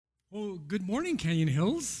Well, good morning, Canyon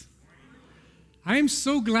Hills. I am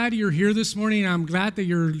so glad you're here this morning. I'm glad that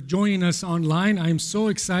you're joining us online. I'm so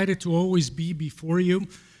excited to always be before you.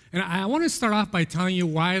 And I want to start off by telling you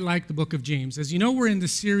why I like the book of James. As you know, we're in the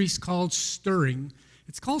series called Stirring.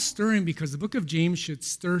 It's called Stirring because the book of James should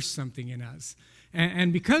stir something in us.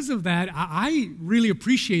 And because of that, I really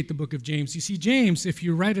appreciate the book of James. You see, James, if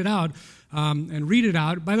you write it out and read it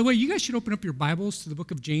out, by the way, you guys should open up your Bibles to the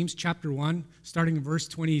book of James, chapter 1, starting in verse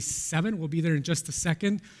 27. We'll be there in just a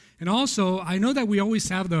second. And also, I know that we always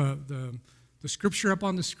have the scripture up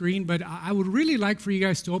on the screen, but I would really like for you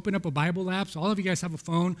guys to open up a Bible app. So all of you guys have a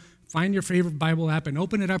phone, find your favorite Bible app and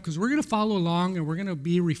open it up because we're going to follow along and we're going to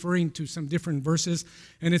be referring to some different verses.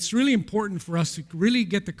 And it's really important for us to really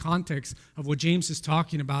get the context of what James is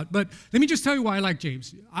talking about. But let me just tell you why I like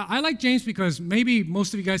James. I like James because maybe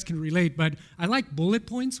most of you guys can relate, but I like bullet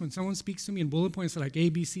points. When someone speaks to me in bullet points, like A,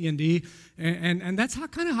 B, C, and D. And that's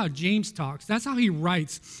kind of how James talks. That's how he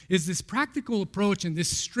writes, is this practical approach and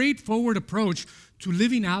this straightforward approach to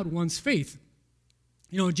living out one's faith.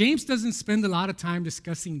 You know, James doesn't spend a lot of time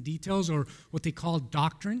discussing details or what they call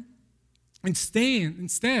doctrine.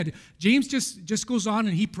 Instead, James just goes on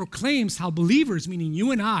and he proclaims how believers, meaning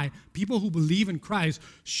you and I, people who believe in Christ,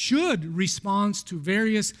 should respond to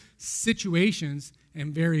various situations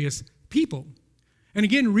and various people. And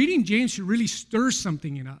again, reading James should really stir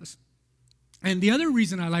something in us. And the other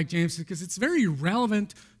reason I like James is because it's very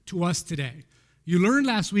relevant to us today. You learned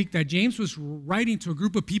last week that James was writing to a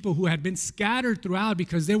group of people who had been scattered throughout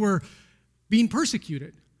because they were being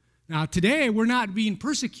persecuted. Now, today, we're not being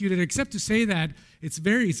persecuted except to say that it's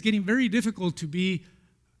getting very difficult to be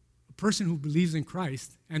a person who believes in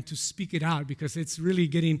Christ and to speak it out because it's really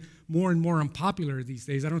getting more and more unpopular these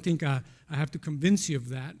days. I don't think I have to convince you of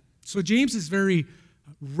that. So James is very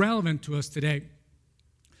relevant to us today.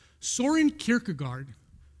 Soren Kierkegaard,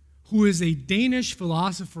 who is a Danish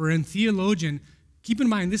philosopher and theologian, keep in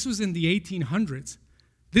mind, this was in the 1800s.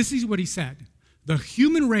 This is what he said. The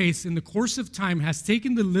human race in the course of time has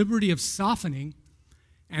taken the liberty of softening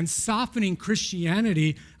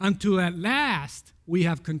Christianity until at last we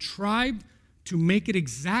have contrived to make it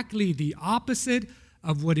exactly the opposite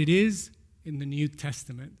of what it is in the New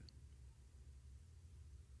Testament.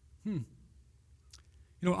 You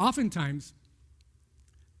know, oftentimes,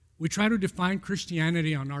 we try to define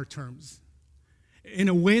Christianity on our terms in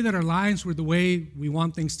a way that aligns with the way we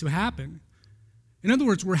want things to happen. In other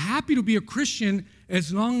words, we're happy to be a Christian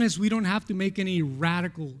as long as we don't have to make any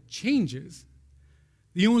radical changes.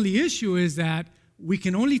 The only issue is that we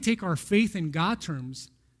can only take our faith in God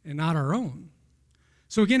terms and not our own.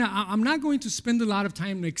 So again, I'm not going to spend a lot of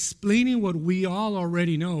time explaining what we all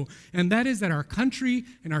already know, and that is that our country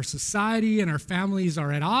and our society and our families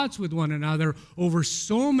are at odds with one another over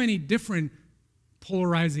so many different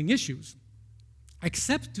polarizing issues,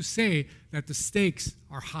 except to say that the stakes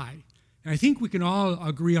are high. And I think we can all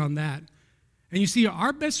agree on that. And you see,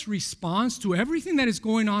 our best response to everything that is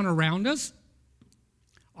going on around us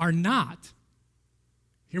are not,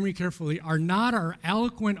 hear me carefully, are not our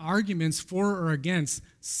eloquent arguments for or against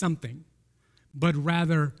something, but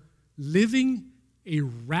rather living a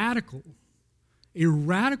radical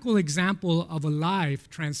example of a life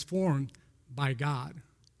transformed by God.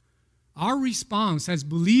 Our response as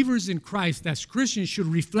believers in Christ, as Christians, should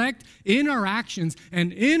reflect in our actions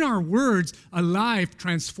and in our words a life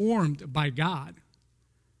transformed by God.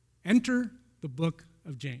 Enter the book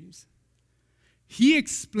of James. He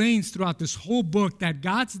explains throughout this whole book that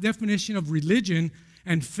God's definition of religion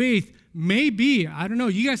and faith may be, I don't know,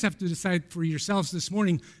 you guys have to decide for yourselves this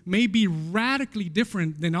morning, may be radically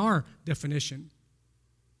different than our definition.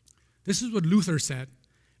 This is what Luther said.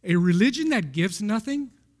 A religion that gives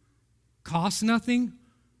nothing, costs nothing,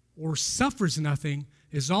 or suffers nothing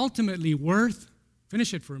is ultimately worth,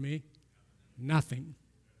 finish it for me, nothing.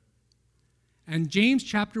 And James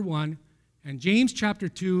chapter 1 and James chapter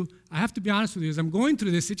 2, I have to be honest with you, as I'm going through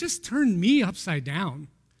this, it just turned me upside down.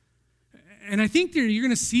 And I think that you're going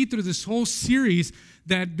to see through this whole series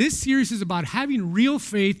that this series is about having real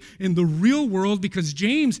faith in the real world because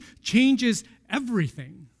James changes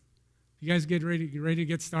everything. You guys get ready to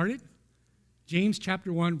get started? James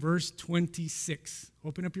chapter 1, verse 26.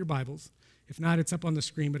 Open up your Bibles. If not, it's up on the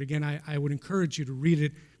screen. But again, I would encourage you to read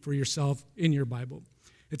it for yourself in your Bible.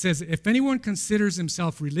 It says, if anyone considers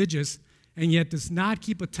himself religious and yet does not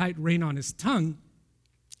keep a tight rein on his tongue,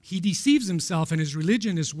 he deceives himself and his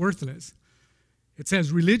religion is worthless. It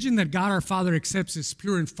says, religion that God our Father accepts as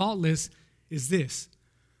pure and faultless is this,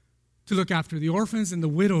 to look after the orphans and the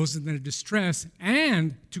widows in their distress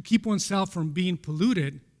and to keep oneself from being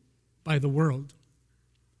polluted by the world.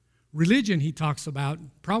 Religion, he talks about,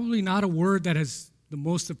 probably not a word that has the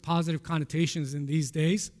most of positive connotations in these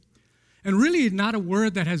days. And really not a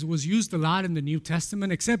word that was used a lot in the New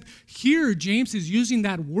Testament, except here James is using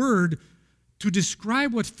that word to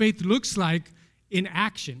describe what faith looks like in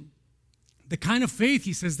action. The kind of faith,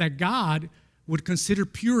 he says, that God would consider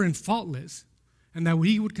pure and faultless, and that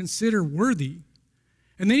he would consider worthy.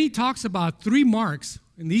 And then he talks about 3 marks.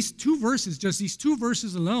 In these 2 verses, just these 2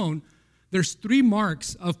 verses alone, there's 3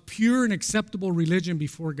 marks of pure and acceptable religion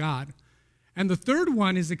before God. And the third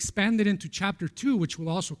one is expanded into chapter 2, which we'll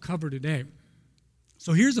also cover today.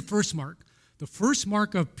 So here's the first mark. The first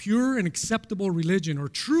mark of pure and acceptable religion, or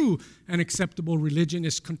true and acceptable religion,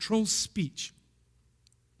 is controlled speech.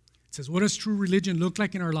 It says, what does true religion look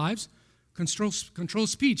like in our lives? Control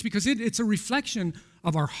speech, because it's a reflection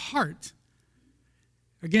of our heart.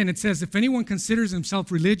 Again, it says, if anyone considers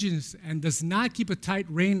himself religious and does not keep a tight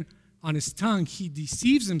rein on his tongue, he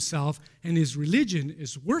deceives himself and his religion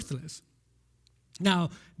is worthless.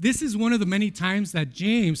 Now, this is one of the many times that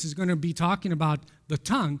James is going to be talking about the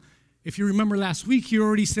tongue. If you remember last week, he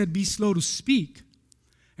already said, be slow to speak.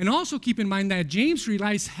 And also keep in mind that James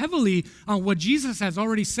relies heavily on what Jesus has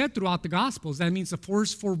already said throughout the Gospels. That means the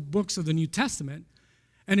first 4 books of the New Testament.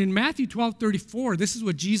 And in Matthew 12:34, this is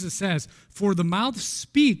what Jesus says, for the mouth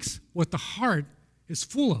speaks what the heart is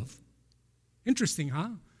full of. Interesting, huh?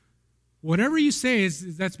 Whatever you say,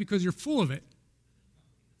 that's because you're full of it.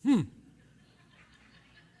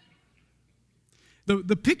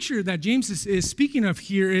 The picture that James is speaking of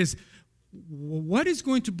here is what is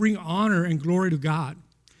going to bring honor and glory to God.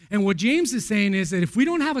 And what James is saying is that if we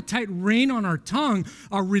don't have a tight rein on our tongue,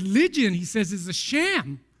 our religion, he says, is a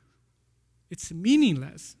sham. It's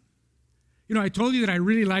meaningless. You know, I told you that I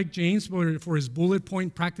really like James for his bullet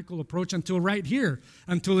point practical approach until right here,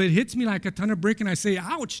 until it hits me like a ton of brick and I say,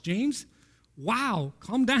 ouch, James. Wow,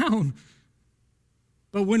 calm down.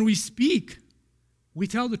 But when we speak, we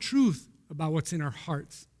tell the truth about what's in our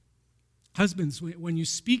hearts. Husbands, when you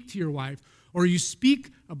speak to your wife, or you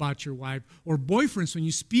speak about your wife, or boyfriends, when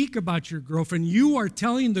you speak about your girlfriend, you are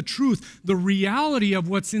telling the truth, the reality of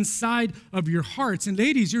what's inside of your hearts. And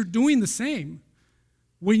ladies, you're doing the same.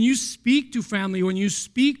 When you speak to family, when you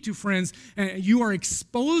speak to friends, you are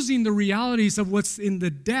exposing the realities of what's in the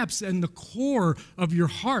depths and the core of your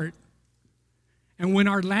heart. And when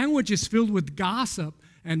our language is filled with gossip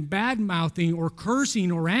and bad-mouthing or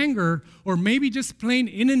cursing or anger, or maybe just plain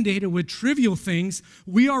inundated with trivial things,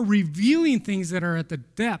 we are revealing things that are at the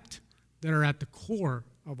depth, that are at the core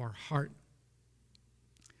of our heart.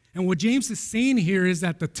 And what James is saying here is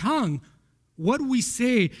that the tongue, what we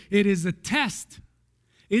say, it is a test.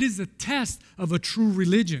 It is a test of a true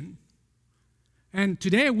religion. And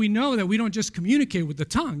today we know that we don't just communicate with the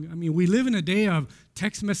tongue. I mean, we live in a day of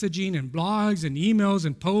text messaging and blogs and emails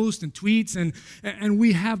and posts and tweets, and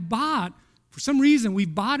we have bought, for some reason, we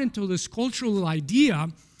bought into this cultural idea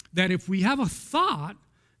that if we have a thought,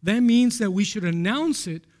 that means that we should announce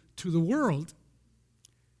it to the world.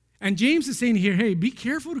 And James is saying here, hey, be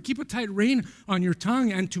careful to keep a tight rein on your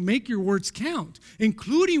tongue and to make your words count,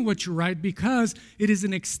 including what you write, because it is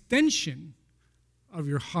an extension of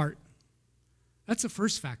your heart. That's the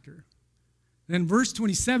first factor. Then verse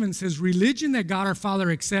 27 says, religion that God our Father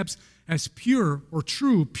accepts as pure or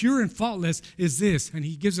true, pure and faultless is this. And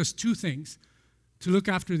he gives us 2 things: to look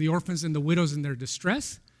after the orphans and the widows in their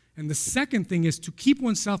distress. And the second thing is to keep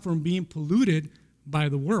oneself from being polluted by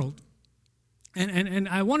the world. And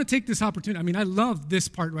I want to take this opportunity. I mean, I love this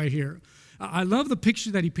part right here. I love the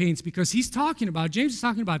picture that he paints, because James is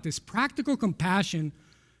talking about this practical compassion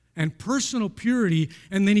and personal purity,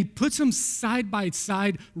 and then he puts them side by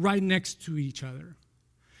side right next to each other.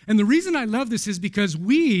 And the reason I love this is because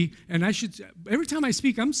every time I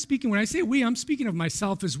speak, when I say we, I'm speaking of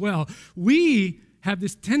myself as well. We have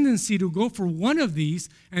this tendency to go for one of these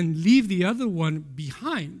and leave the other one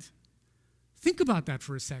behind. Think about that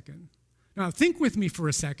for a second. Now, think with me for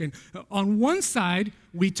a second. On one side,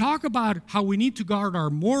 we talk about how we need to guard our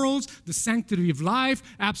morals, the sanctity of life,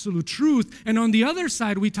 absolute truth. And on the other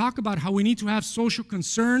side, we talk about how we need to have social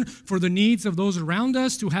concern for the needs of those around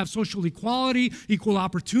us, to have social equality, equal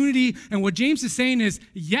opportunity. And what James is saying is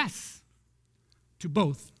yes to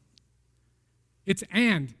both. It's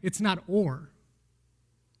and, it's not or.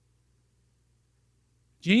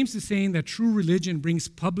 James is saying that true religion brings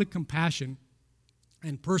public compassion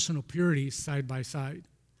and personal purity side by side.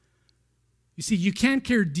 You see, you can't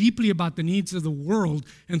care deeply about the needs of the world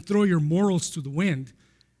and throw your morals to the wind.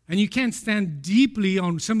 And you can't stand deeply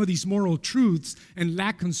on some of these moral truths and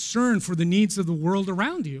lack concern for the needs of the world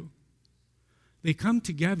around you. They come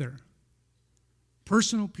together.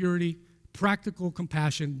 Personal purity, practical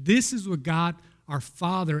compassion. This is what God, our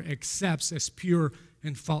Father, accepts as pure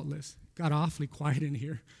and faultless. Got awfully quiet in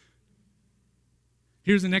here.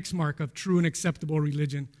 Here's the next mark of true and acceptable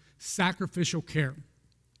religion: sacrificial care.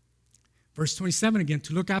 Verse 27 again,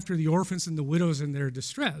 to look after the orphans and the widows in their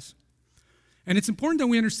distress. And it's important that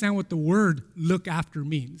we understand what the word look after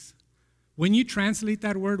means. When you translate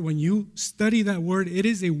that word, when you study that word, it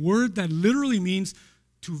is a word that literally means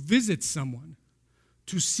to visit someone,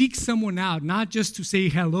 to seek someone out, not just to say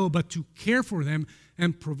hello, but to care for them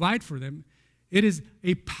and provide for them. It is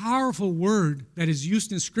a powerful word that is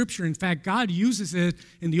used in Scripture. In fact, God uses it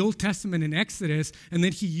in the Old Testament in Exodus, and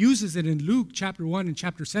then he uses it in Luke chapter 1 and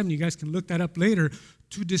chapter 7. You guys can look that up later,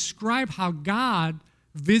 to describe how God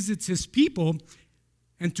visits his people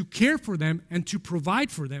and to care for them and to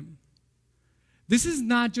provide for them. This is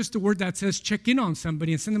not just a word that says check in on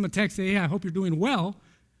somebody and send them a text, say, hey, I hope you're doing well.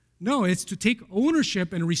 No, it's to take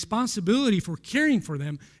ownership and responsibility for caring for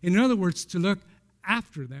them. In other words, to look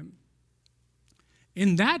after them.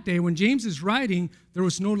 In that day, when James is writing, there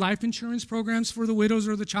was no life insurance programs for the widows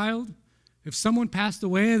or the child. If someone passed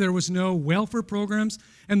away, there was no welfare programs.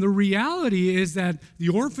 And the reality is that the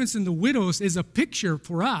orphans and the widows is a picture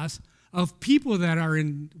for us of people that are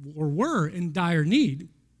in or were in dire need.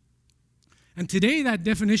 And today that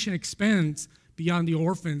definition expands beyond the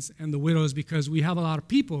orphans and the widows because we have a lot of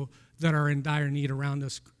people that are in dire need around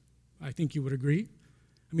us. I think you would agree.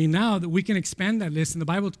 I mean, now that we can expand that list, and the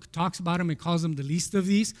Bible talks about them and calls them the least of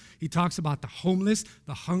these. He talks about the homeless,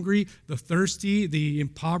 the hungry, the thirsty, the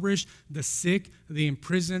impoverished, the sick, the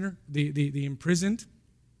imprisoned.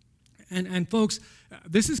 And folks,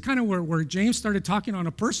 this is kind of where James started talking on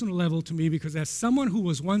a personal level to me, because as someone who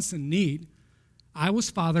was once in need, I was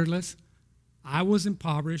fatherless, I was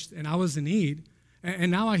impoverished, and I was in need. And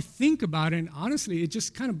now I think about it, and honestly, it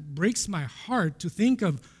just kind of breaks my heart to think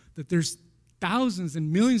of that there's thousands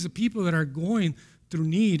and millions of people that are going through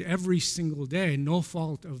need every single day, no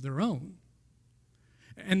fault of their own.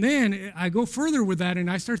 And then I go further with that, and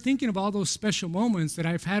I start thinking of all those special moments that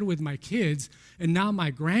I've had with my kids and now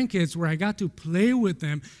my grandkids, where I got to play with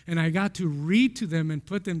them and I got to read to them and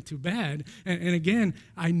put them to bed. And again,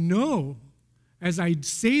 I know as I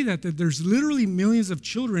say that there's literally millions of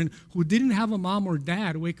children who didn't have a mom or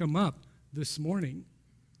dad wake them up this morning.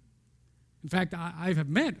 In fact, I have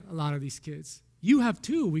met a lot of these kids. You have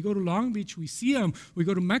too. We go to Long Beach, we see them. We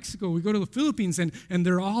go to Mexico, we go to the Philippines, and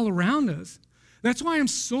they're all around us. That's why I'm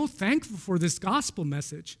so thankful for this gospel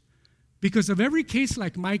message. Because of every case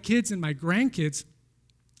like my kids and my grandkids,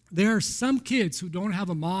 there are some kids who don't have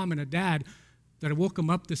a mom and a dad that woke them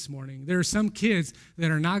up this morning. There are some kids that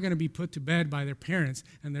are not going to be put to bed by their parents,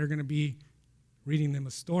 and they're going to be reading them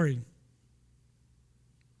a story.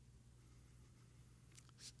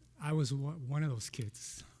 I was one of those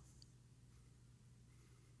kids.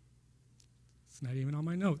 It's not even on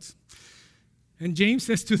my notes. And James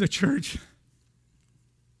says to the church,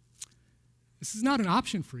 this is not an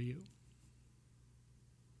option for you.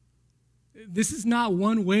 This is not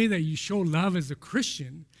one way that you show love as a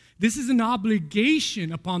Christian. This is an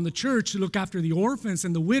obligation upon the church to look after the orphans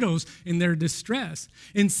and the widows in their distress.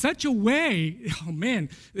 In such a way, oh man,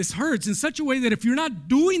 this hurts, in such a way that if you're not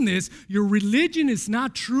doing this, your religion is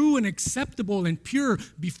not true and acceptable and pure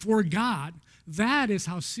before God. That is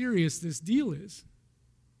how serious this deal is.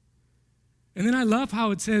 And then I love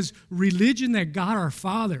how it says, religion that God our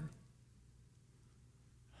Father.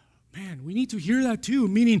 Man, we need to hear that too,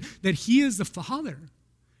 meaning that He is the Father.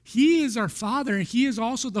 He is our Father, and He is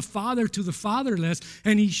also the Father to the fatherless,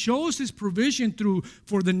 and He shows His provision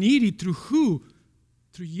for the needy through who?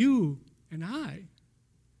 Through you and I.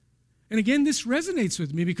 And again, this resonates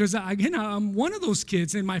with me because, again, I'm one of those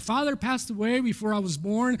kids, and my father passed away before I was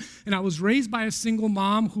born, and I was raised by a single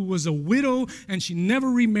mom who was a widow, and she never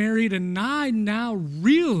remarried, and I now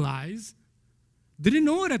realize, didn't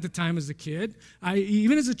know it at the time as a kid,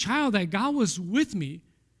 even as a child, that God was with me.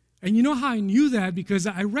 And you know how I knew that? Because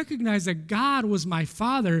I recognized that God was my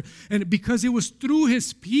Father, and because it was through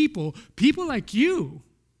His people like you.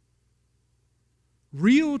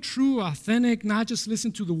 Real, true, authentic, not just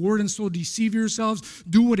listen to the word and so deceive yourselves,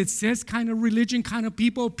 do what it says kind of religion, kind of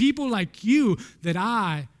people like you, that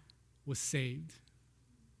I was saved.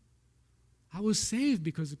 I was saved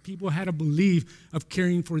because people had a belief of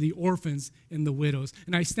caring for the orphans and the widows.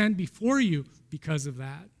 And I stand before you because of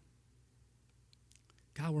that.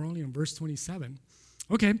 God, we're only on verse 27.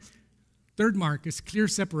 Okay, third mark is clear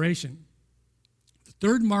separation. The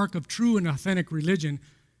third mark of true and authentic religion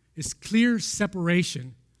is clear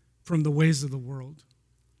separation from the ways of the world.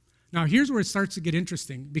 Now, here's where it starts to get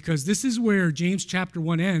interesting, because this is where James chapter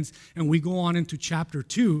 1 ends, and we go on into chapter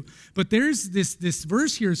 2. But there's this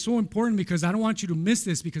verse here is so important because I don't want you to miss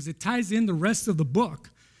this, because it ties in the rest of the book.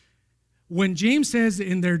 When James says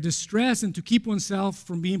in their distress and to keep oneself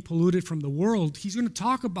from being polluted from the world, he's going to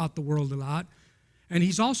talk about the world a lot. And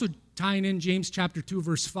he's also tying in James chapter 2,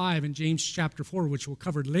 verse 5, and James chapter 4, which we'll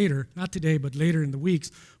cover later, not today, but later in the weeks,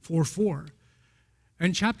 4:4.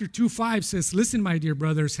 And chapter 2:5 says, listen, my dear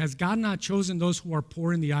brothers, has God not chosen those who are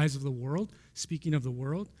poor in the eyes of the world? Speaking of the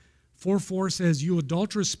world. 4:4 says, you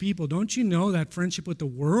adulterous people, don't you know that friendship with the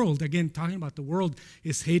world, again, talking about the world,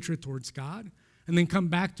 is hatred towards God? And then come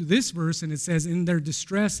back to this verse, and it says, in their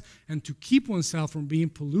distress and to keep oneself from being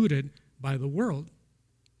polluted by the world.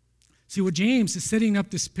 See, what James is setting up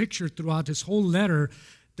this picture throughout his whole letter,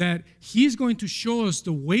 that he's going to show us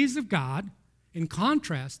the ways of God in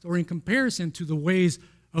contrast or in comparison to the ways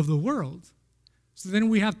of the world. So then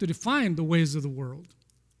we have to define the ways of the world.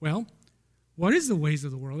 Well, what is the ways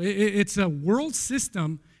of the world? It's a world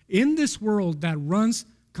system in this world that runs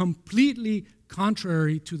completely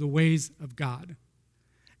contrary to the ways of God.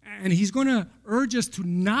 And he's going to urge us to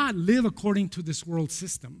not live according to this world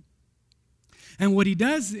system. And what he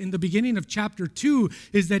does in the beginning of chapter 2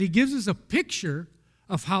 is that he gives us a picture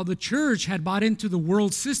of how the church had bought into the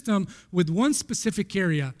world system with one specific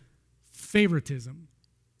area, favoritism.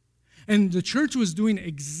 And the church was doing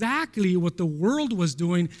exactly what the world was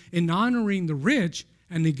doing in honoring the rich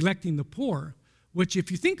and neglecting the poor, which, if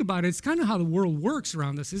you think about it, it's kind of how the world works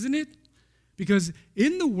around us, isn't it? Because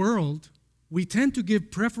in the world, we tend to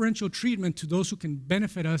give preferential treatment to those who can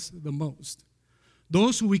benefit us the most,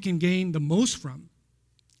 those who we can gain the most from.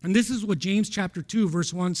 And this is what James chapter 2,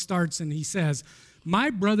 verse 1 starts, and he says,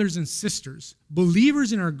 my brothers and sisters,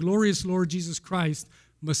 believers in our glorious Lord Jesus Christ,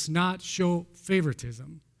 must not show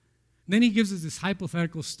favoritism. And then he gives us this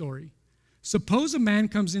hypothetical story. Suppose a man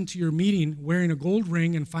comes into your meeting wearing a gold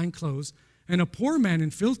ring and fine clothes, and a poor man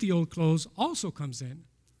in filthy old clothes also comes in.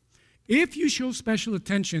 If you show special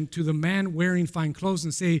attention to the man wearing fine clothes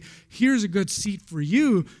and say, here's a good seat for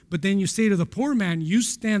you, but then you say to the poor man, you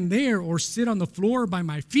stand there or sit on the floor by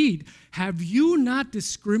my feet, have you not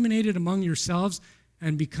discriminated among yourselves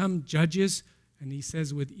and become judges? And he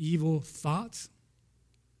says, with evil thoughts.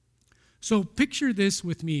 So picture this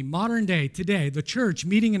with me, modern day, today, the church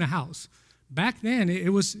meeting in a house. Back then,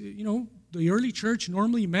 it was, the early church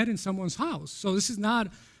normally met in someone's house. So this is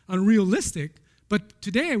not unrealistic. But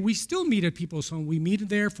today, we still meet at people's home. We meet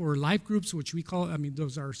there for life groups, which we call,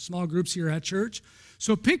 those are small groups here at church.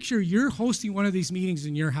 So picture you're hosting one of these meetings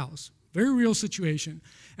in your house. Very real situation.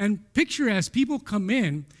 And picture as people come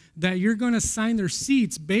in that you're going to assign their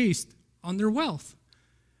seats based on their wealth.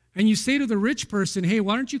 And you say to the rich person, hey,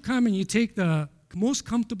 why don't you come and you take the most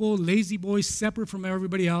comfortable lazy boy separate from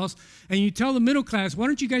everybody else, and you tell the middle class, why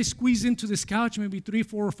don't you guys squeeze into this couch? Maybe 3,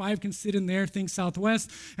 4, or 5 can sit in there, think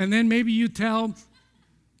Southwest. And then maybe you tell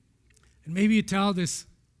this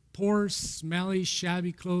poor, smelly,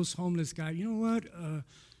 shabby clothes, homeless guy, you know what?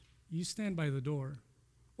 You stand by the door,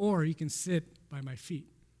 or you can sit by my feet.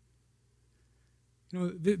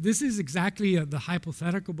 This is exactly the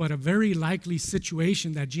hypothetical, but a very likely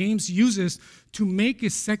situation that James uses to make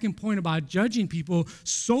his second point about judging people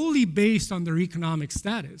solely based on their economic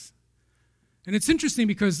status. And it's interesting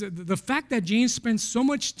because the fact that James spends so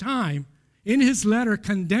much time in his letter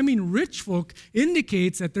condemning rich folk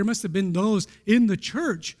indicates that there must have been those in the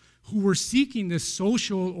church who were seeking this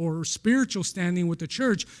social or spiritual standing with the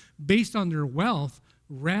church based on their wealth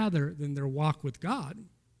rather than their walk with God.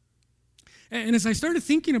 And as I started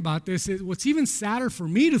thinking about this, what's even sadder for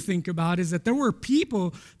me to think about is that there were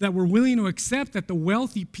people that were willing to accept that the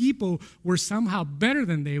wealthy people were somehow better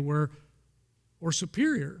than they were or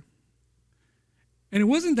superior. And it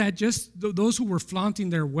wasn't that just those who were flaunting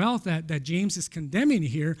their wealth that James is condemning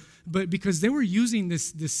here, but because they were using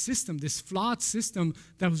this system, this flawed system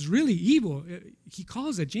that was really evil.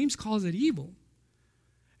 James calls it evil.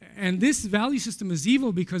 And this value system is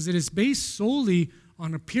evil because it is based solely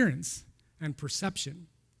on appearance and perception.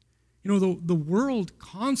 The world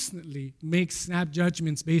constantly makes snap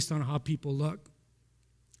judgments based on how people look.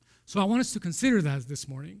 So I want us to consider that this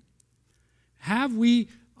morning. Have we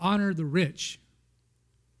honored the rich,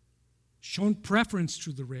 shown preference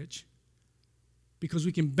to the rich, because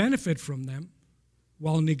we can benefit from them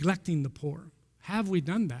while neglecting the poor? Have we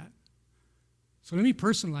done that? So let me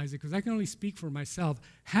personalize it, because I can only speak for myself.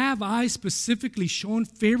 Have I specifically shown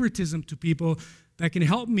favoritism to people that can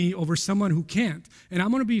help me over someone who can't? And I'm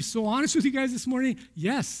going to be so honest with you guys this morning.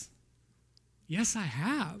 Yes. Yes, I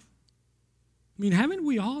have. Haven't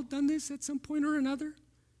we all done this at some point or another?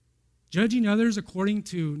 judging others according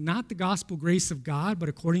to not the gospel grace of God, but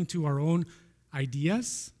according to our own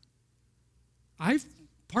ideas.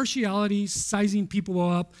 Partiality, sizing people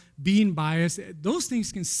up, being biased, those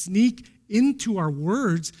things can sneak into our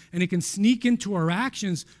words, and it can sneak into our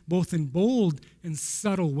actions, both in bold and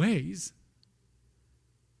subtle ways.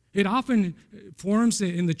 It often forms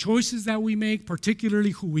in the choices that we make,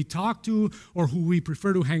 particularly who we talk to or who we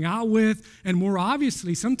prefer to hang out with, and more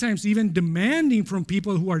obviously, sometimes even demanding from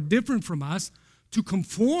people who are different from us to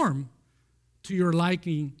conform to your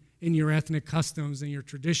liking in your ethnic customs and your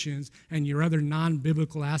traditions and your other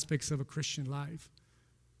non-biblical aspects of a Christian life.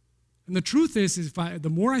 And the truth is the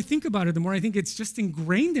more I think about it, the more I think it's just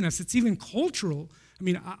ingrained in us. It's even cultural. I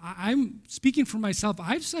mean, I'm speaking for myself.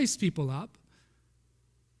 I've sized people up.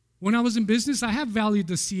 When I was in business, I have valued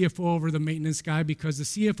the CFO over the maintenance guy because the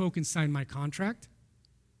CFO can sign my contract.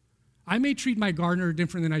 I may treat my gardener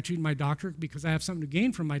different than I treat my doctor because I have something to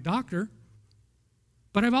gain from my doctor.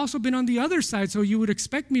 But I've also been on the other side, so you would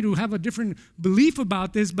expect me to have a different belief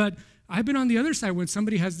about this, but I've been on the other side when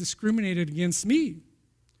somebody has discriminated against me.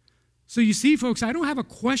 So you see, folks, I don't have a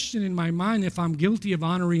question in my mind if I'm guilty of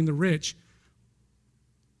honoring the rich.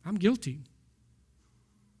 I'm guilty.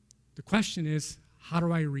 The question is, how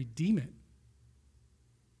do I redeem it?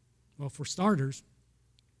 Well, for starters,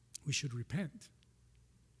 we should repent.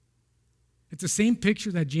 It's the same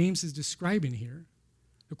picture that James is describing here.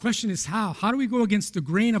 The question is how? How do we go against the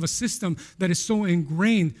grain of a system that is so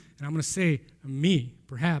ingrained? And I'm going to say, me,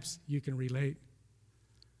 perhaps you can relate.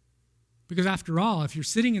 Because after all, if you're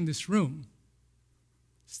sitting in this room,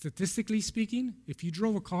 statistically speaking, if you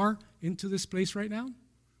drove a car into this place right now,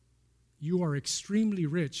 you are extremely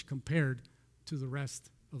rich compared to the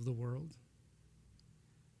rest of the world.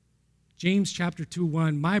 James chapter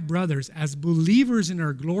 2:1, my brothers, as believers in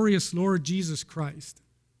our glorious Lord Jesus Christ,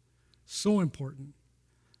 so important.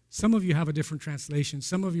 Some of you have a different translation.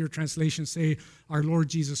 Some of your translations say our Lord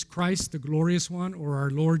Jesus Christ, the glorious one, or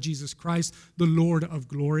our Lord Jesus Christ, the Lord of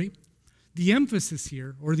glory. The emphasis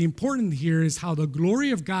here, or the important here, is how the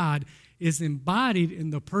glory of God is embodied in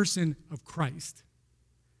the person of Christ.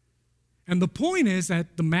 And the point is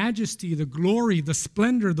that the majesty, the glory, the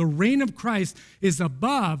splendor, the reign of Christ is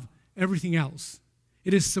above everything else.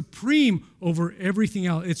 It is supreme over everything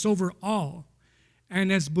else. It's over all.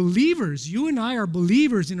 And as believers, you and I are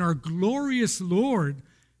believers in our glorious Lord.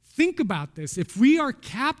 Think about this. If we are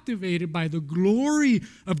captivated by the glory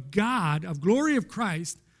of God, of glory of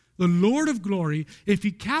Christ, the Lord of glory, if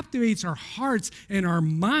he captivates our hearts and our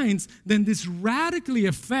minds, then this radically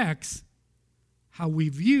affects how we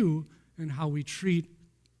view and how we treat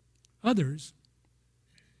others.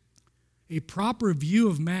 A proper view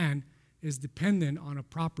of man is dependent on a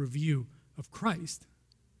proper view of Christ.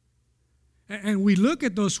 And we look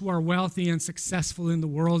at those who are wealthy and successful in the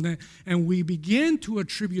world, and we begin to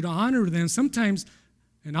attribute honor to them sometimes,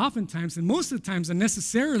 and oftentimes, and most of the times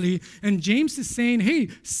unnecessarily. And James is saying, hey,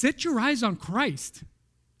 set your eyes on Christ.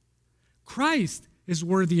 Christ is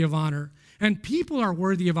worthy of honor, and people are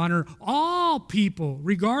worthy of honor. All people,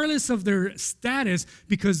 regardless of their status,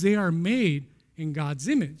 because they are made in God's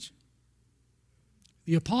image.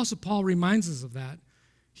 The Apostle Paul reminds us of that.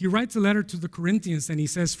 He writes a letter to the Corinthians and he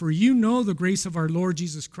says, for you know the grace of our Lord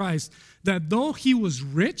Jesus Christ, that though he was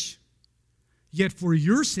rich, yet for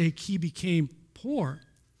your sake he became poor,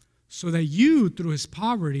 so that you through his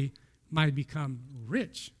poverty might become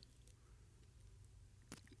rich.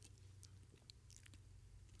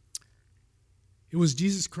 It was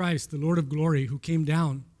Jesus Christ, the Lord of glory, who came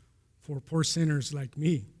down for poor sinners like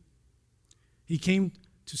me. He came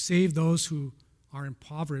to save those who are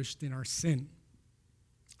impoverished in our sin.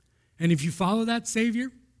 And if you follow that Savior,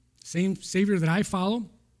 same Savior that I follow,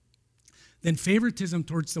 then favoritism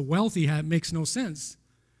towards the wealthy makes no sense.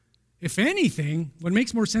 If anything, what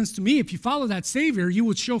makes more sense to me, if you follow that Savior, you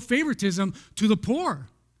would show favoritism to the poor,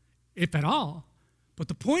 if at all. But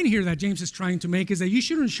the point here that James is trying to make is that you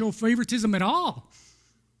shouldn't show favoritism at all.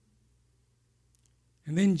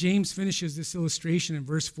 And then James finishes this illustration in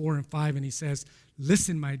verse 4 and 5, and he says,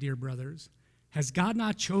 listen, my dear brothers, has God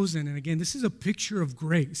not chosen, and again, this is a picture of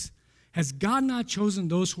grace, has God not chosen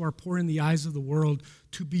those who are poor in the eyes of the world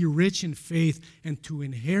to be rich in faith and to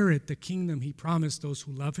inherit the kingdom he promised those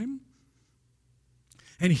who love him?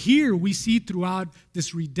 And here we see throughout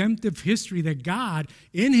this redemptive history that God,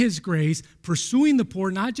 in his grace, pursuing the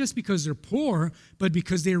poor, not just because they're poor, but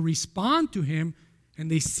because they respond to him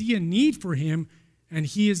and they see a need for him, and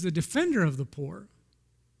he is the defender of the poor.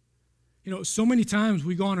 You know, so many times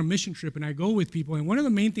we go on a mission trip and I go with people, and one of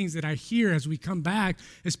the main things that I hear as we come back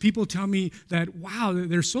is people tell me that, wow,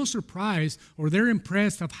 they're so surprised or they're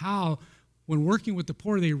impressed of how when working with the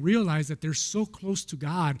poor, they realize that they're so close to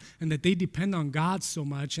God and that they depend on God so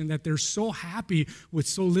much and that they're so happy with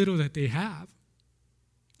so little that they have.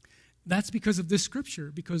 That's because of this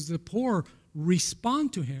scripture, because the poor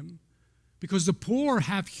respond to him, because the poor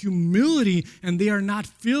have humility and they are not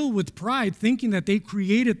filled with pride, thinking that they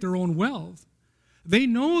created their own wealth. They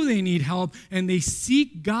know they need help and they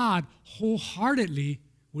seek God wholeheartedly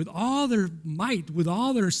with all their might, with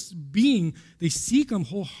all their being. They seek him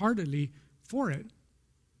wholeheartedly for it.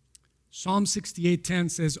 Psalm 68:10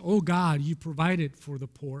 says, "O God, you provided for the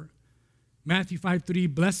poor." Matthew 5:3,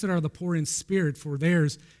 "Blessed are the poor in spirit, for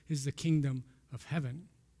theirs is the kingdom of heaven."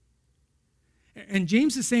 And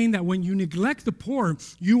James is saying that when you neglect the poor,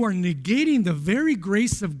 you are negating the very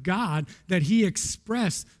grace of God that he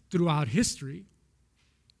expressed throughout history.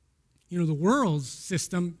 You know, the world's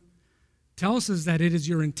system tells us that it is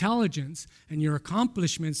your intelligence and your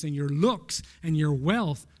accomplishments and your looks and your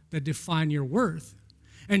wealth that define your worth.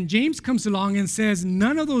 And James comes along and says,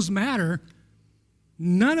 none of those matter.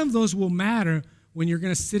 None of those will matter when you're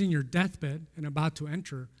going to sit in your deathbed and about to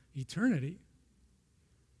enter eternity.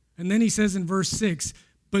 And then he says in verse 6,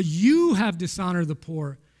 "But you have dishonored the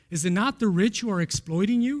poor. Is it not the rich who are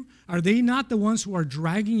exploiting you? Are they not the ones who are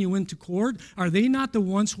dragging you into court? Are they not the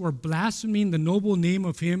ones who are blaspheming the noble name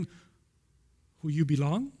of him who you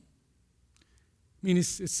belong?" I mean,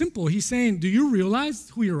 it's simple. He's saying, do you realize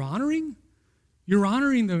who you're honoring? You're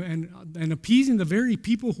honoring and appeasing the very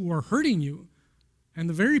people who are hurting you and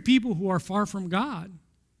the very people who are far from God.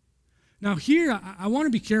 Now here, I want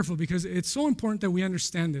to be careful because it's so important that we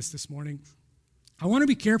understand this morning. I want to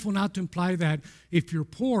be careful not to imply that if you're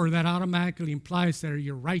poor, that automatically implies that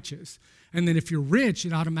you're righteous. And then if you're rich,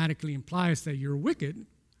 it automatically implies that you're wicked.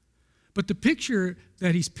 But the picture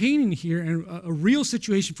that he's painting here, and a real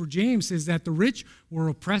situation for James, is that the rich were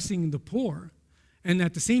oppressing the poor. And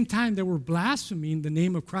at the same time, they were blaspheming the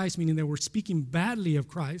name of Christ, meaning they were speaking badly of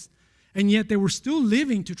Christ. And yet they were still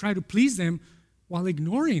living to try to please them while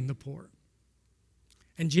ignoring the poor.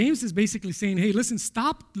 And James is basically saying, hey, listen,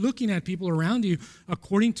 stop looking at people around you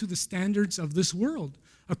according to the standards of this world,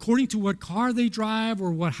 according to what car they drive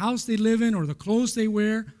or what house they live in or the clothes they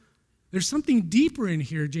wear. There's something deeper in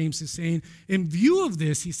here, James is saying. In view of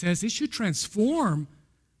this, he says, it should transform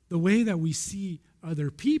the way that we see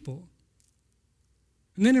other people.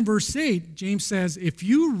 And then in verse 8, James says, if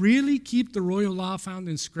you really keep the royal law found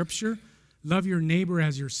in Scripture, love your neighbor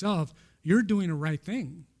as yourself, you're doing the right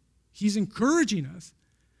thing. He's encouraging us.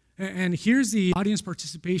 And here's the audience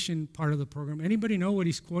participation part of the program. Anybody know what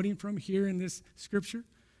he's quoting from here in this scripture?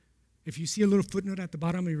 If you see a little footnote at the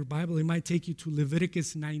bottom of your Bible, it might take you to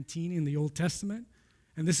Leviticus 19 in the Old Testament.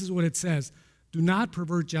 And this is what it says. Do not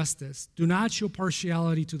pervert justice. Do not show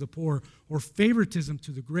partiality to the poor or favoritism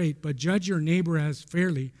to the great, but judge your neighbor as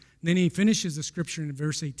fairly. And then he finishes the scripture in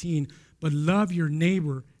verse 18, but love your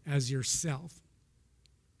neighbor as yourself.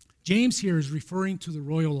 James here is referring to the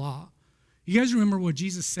royal law. You guys remember what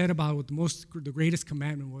Jesus said about what the greatest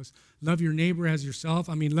commandment was? Love your neighbor as yourself.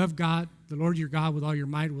 I mean, love God, the Lord your God, with all your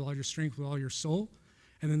might, with all your strength, with all your soul.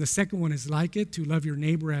 And then the second one is like it, to love your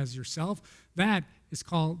neighbor as yourself. That is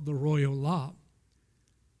called the royal law.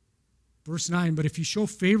 Verse 9, but if you show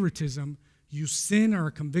favoritism, you sin or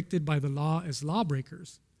are convicted by the law as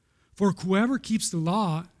lawbreakers. For whoever keeps the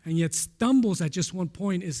law and yet stumbles at just one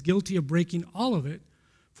point is guilty of breaking all of it.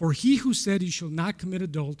 For he who said you shall not commit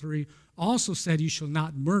adultery also said you shall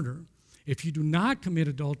not murder. If you do not commit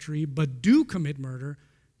adultery but do commit murder,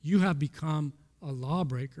 you have become a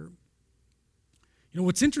lawbreaker. You know,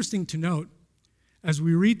 what's interesting to note, as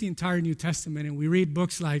we read the entire New Testament and we read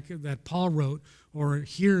books like that Paul wrote, or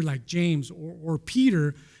here like James or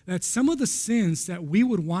Peter, that some of the sins that we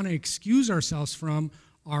would want to excuse ourselves from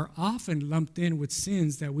are often lumped in with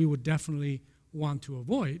sins that we would definitely want to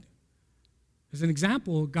avoid. As an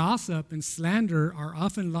example, gossip and slander are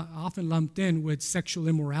often lumped in with sexual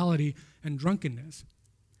immorality and drunkenness.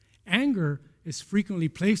 Anger is frequently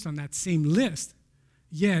placed on that same list.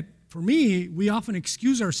 Yet, for me, we often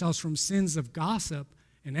excuse ourselves from sins of gossip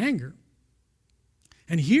and anger.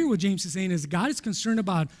 And here what James is saying is God is concerned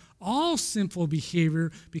about all sinful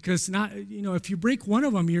behavior because if you break one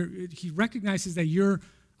of them, he recognizes that you're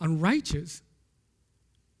unrighteous.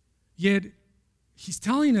 Yet, he's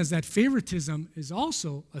telling us that favoritism is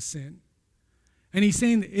also a sin. And he's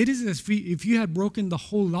saying it is as if you had broken the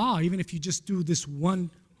whole law, even if you just do this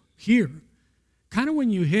one here. Kind of when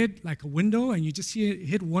you hit like a window and you just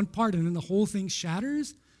hit one part and then the whole thing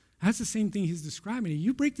shatters. That's the same thing he's describing.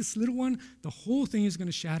 You break this little one, the whole thing is going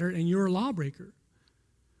to shatter and you're a lawbreaker.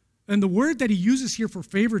 And the word that he uses here for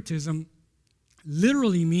favoritism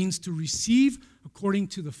literally means to receive according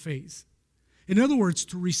to the face. In other words,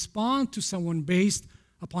 to respond to someone based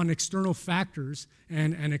upon external factors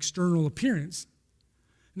and external appearance.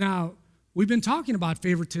 Now, we've been talking about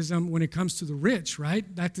favoritism when it comes to the rich, right?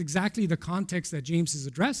 That's exactly the context that James is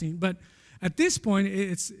addressing. But at this point,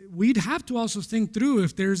 we'd have to also think through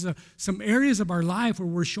if there's some areas of our life where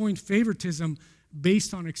we're showing favoritism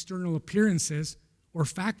based on external appearances or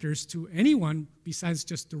factors to anyone besides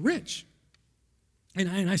just the rich.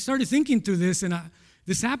 And I started thinking through this, and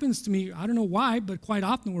this happens to me, I don't know why, but quite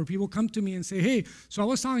often where people come to me and say, hey, so I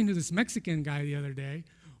was talking to this Mexican guy the other day,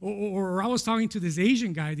 or I was talking to this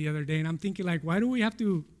Asian guy the other day, and I'm thinking, like, why do we have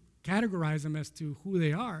to categorize them as to who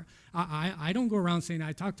they are? I don't go around saying,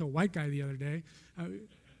 I talked to a white guy the other day.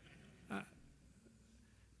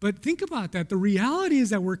 But think about that. The reality is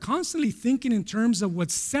that we're constantly thinking in terms of what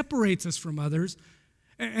separates us from others.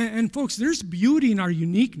 And folks, there's beauty in our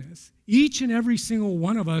uniqueness. Each and every single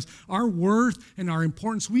one of us, our worth and our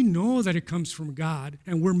importance, we know that it comes from God,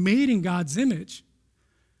 and we're made in God's image.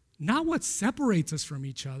 Not what separates us from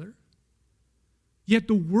each other. Yet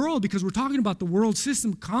the world, because we're talking about the world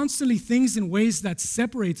system, constantly thinks in ways that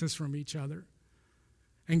separates us from each other.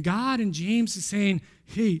 And God and James is saying,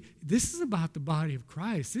 hey, this is about the body of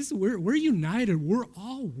Christ. We're united. We're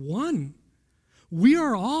all one. We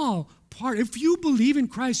are all part. If you believe in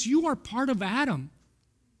Christ, you are part of Adam.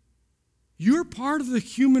 You're part of the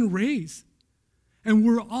human race. And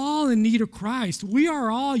we're all in need of Christ. We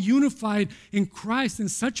are all unified in Christ in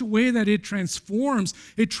such a way that it transforms,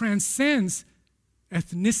 it transcends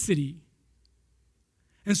ethnicity.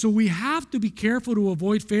 And so we have to be careful to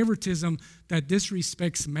avoid favoritism that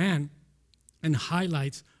disrespects man and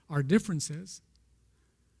highlights our differences.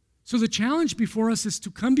 So the challenge before us is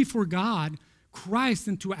to come before God, Christ,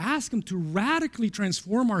 and to ask Him to radically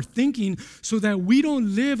transform our thinking so that we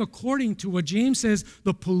don't live according to what James says,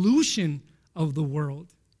 the pollution of the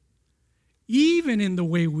world. Even in the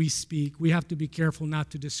way we speak, we have to be careful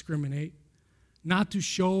not to discriminate, not to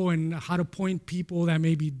show and how to point people that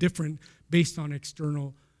may be different based on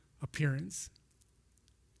external appearance.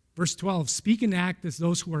 Verse 12, speak and act as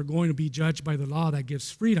those who are going to be judged by the law that gives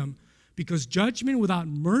freedom, because judgment without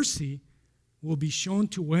mercy will be shown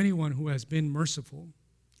to anyone who has been merciful,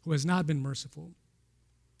 who has not been merciful.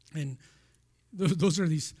 And those are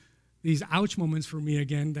these ouch moments for me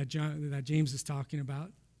again that James is talking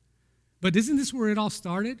about. But isn't this where it all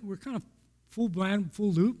started? We're kind of full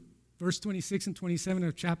loop. Verse 26 and 27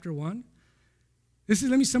 of chapter 1. Let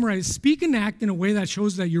me summarize. Speak and act in a way that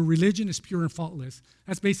shows that your religion is pure and faultless.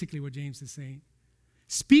 That's basically what James is saying.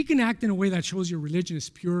 Speak and act in a way that shows your religion is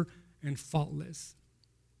pure and faultless.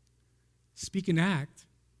 Speak and act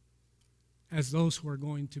as those who are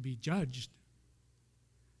going to be judged.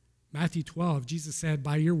 Matthew 12, Jesus said,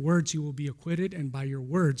 by your words you will be acquitted, and by your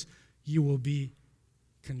words you will be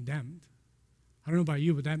condemned. I don't know about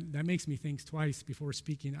you, but that makes me think twice before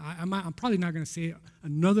speaking. I'm probably not going to say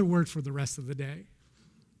another word for the rest of the day.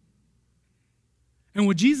 And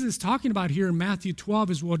what Jesus is talking about here in Matthew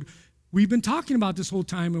 12 is what we've been talking about this whole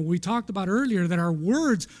time, and we talked about earlier, that our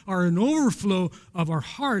words are an overflow of our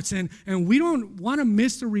hearts, and we don't want to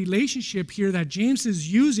miss the relationship here that James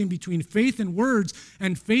is using between faith and words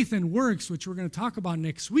and faith and works, which we're going to talk about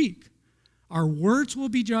next week. Our words will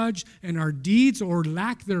be judged, and our deeds or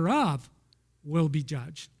lack thereof will be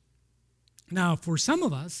judged. Now, for some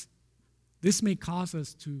of us, this may cause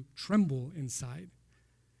us to tremble inside.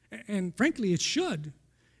 And frankly, it should.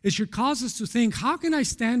 It should cause us to think, how can I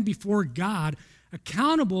stand before God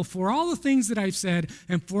accountable for all the things that I've said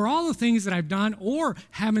and for all the things that I've done or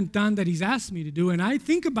haven't done that He's asked me to do? And I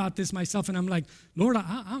think about this myself, and I'm like, Lord,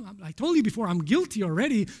 I told you before, I'm guilty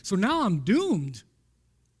already, so now I'm doomed.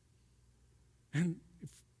 And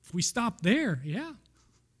if we stop there, yeah,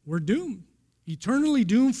 we're doomed. Eternally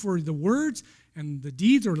doomed for the words and the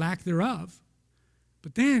deeds or lack thereof.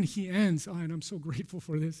 But then he ends, and I'm so grateful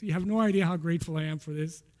for this. You have no idea how grateful I am for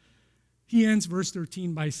this. He ends verse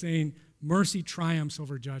 13 by saying, mercy triumphs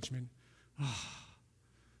over judgment. Oh,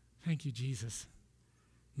 thank you, Jesus.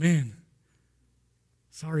 Man,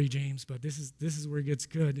 sorry, James, but this is where it gets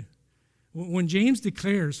good. When James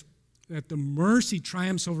declares that the mercy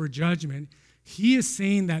triumphs over judgment, he is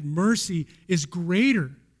saying that mercy is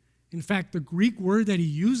greater. In fact, the Greek word that he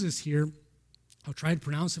uses here, I'll try to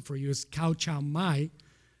pronounce it for you, is kauchaomai,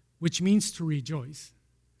 which means to rejoice.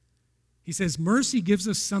 He says, mercy gives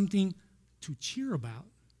us something to cheer about.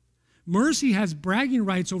 Mercy has bragging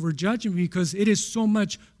rights over judgment because it is so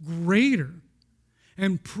much greater.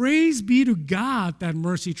 And praise be to God that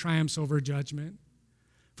mercy triumphs over judgment.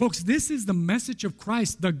 Folks, this is the message of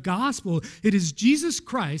Christ, the gospel. It is Jesus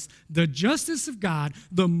Christ, the justice of God,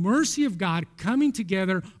 the mercy of God coming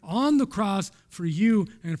together on the cross for you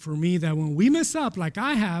and for me, that when we mess up like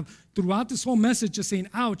I have throughout this whole message, just saying,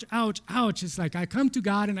 ouch, ouch, ouch, it's like I come to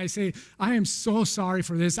God and I say, I am so sorry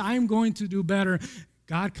for this. I am going to do better.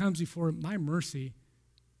 God comes before my mercy.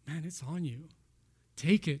 Man, it's on you.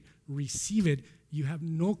 Take it, receive it. You have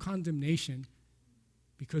no condemnation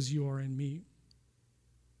because you are in me.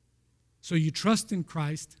 So you trust in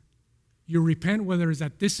Christ. You repent, whether it's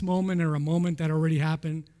at this moment or a moment that already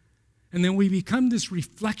happened. And then we become this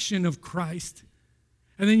reflection of Christ.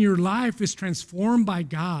 And then your life is transformed by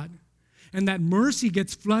God. And that mercy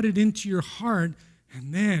gets flooded into your heart.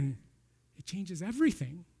 And then it changes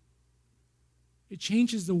everything. It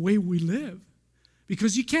changes the way we live.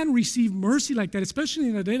 Because you can't receive mercy like that, especially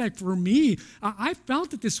in a day like for me. I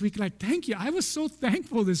felt it this week, like, thank you. I was so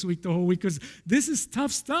thankful this week, the whole week, because this is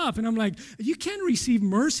tough stuff. And I'm like, you can't receive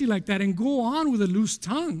mercy like that and go on with a loose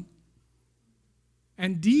tongue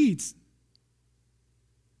and deeds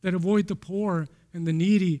that avoid the poor and the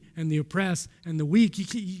needy and the oppressed and the weak.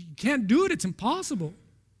 You can't do it. It's impossible.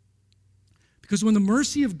 Because when the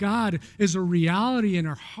mercy of God is a reality in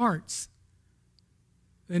our hearts,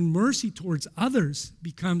 then mercy towards others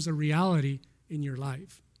becomes a reality in your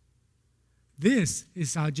life. This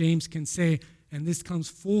is how James can say, and this comes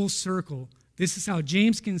full circle, this is how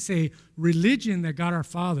James can say, religion that God our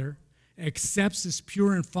Father accepts as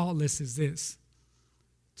pure and faultless as this,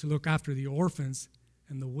 to look after the orphans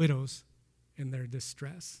and the widows in their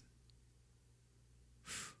distress.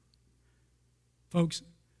 Folks,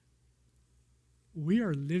 we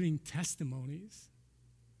are living testimonies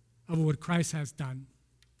of what Christ has done.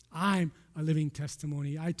 I'm a living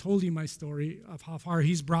testimony. I told you my story of how far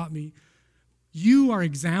he's brought me. You are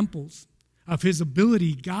examples of his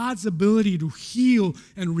ability, God's ability to heal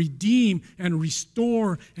and redeem and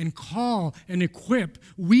restore and call and equip.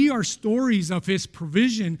 We are stories of his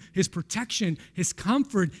provision, his protection, his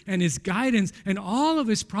comfort, and his guidance, and all of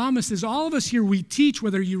his promises. All of us here, we teach,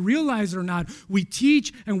 whether you realize it or not, we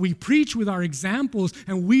teach and we preach with our examples,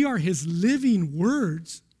 and we are his living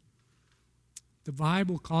words. The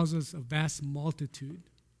Bible calls us a vast multitude.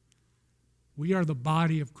 We are the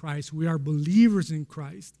body of Christ. We are believers in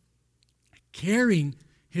Christ, carrying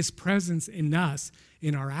his presence in us,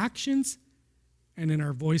 in our actions and in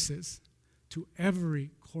our voices, to every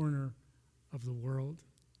corner of the world.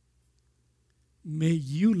 May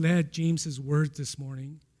you let James's words this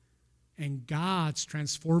morning and God's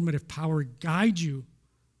transformative power guide you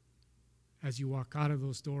as you walk out of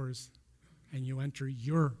those doors and you enter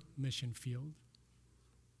your mission field.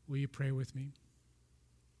 Will you pray with me?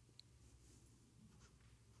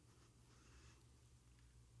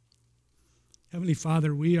 Heavenly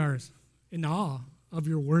Father, we are in awe of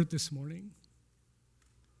your word this morning.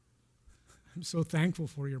 I'm so thankful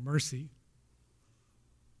for your mercy,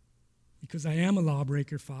 because I am a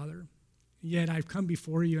lawbreaker, Father. Yet I've come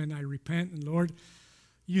before you and I repent, and Lord,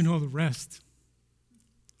 you know the rest.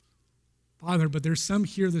 Father, but there's some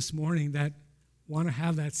here this morning that want to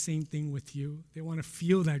have that same thing with you. They want to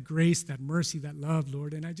feel that grace, that mercy, that love,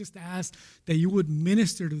 Lord. And I just ask that you would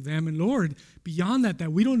minister to them. And Lord, beyond that,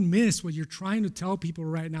 that we don't miss what you're trying to tell people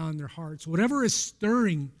right now in their hearts. Whatever is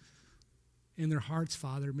stirring in their hearts,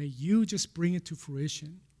 Father, may you just bring it to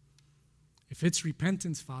fruition. If it's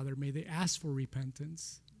repentance, Father, may they ask for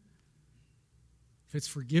repentance. If it's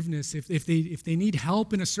forgiveness, if they need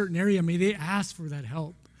help in a certain area, may they ask for that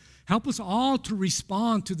help. Help us all to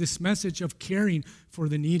respond to this message of caring for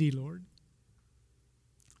the needy, Lord.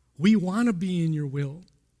 We want to be in your will.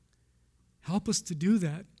 Help us to do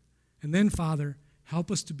that. And then, Father, help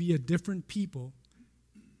us to be a different people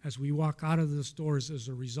as we walk out of those doors as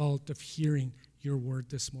a result of hearing your word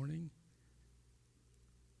this morning.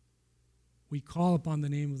 We call upon the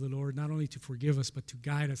name of the Lord not only to forgive us, but to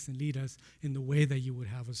guide us and lead us in the way that you would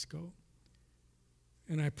have us go.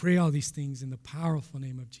 And I pray all these things in the powerful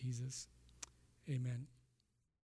name of Jesus. Amen.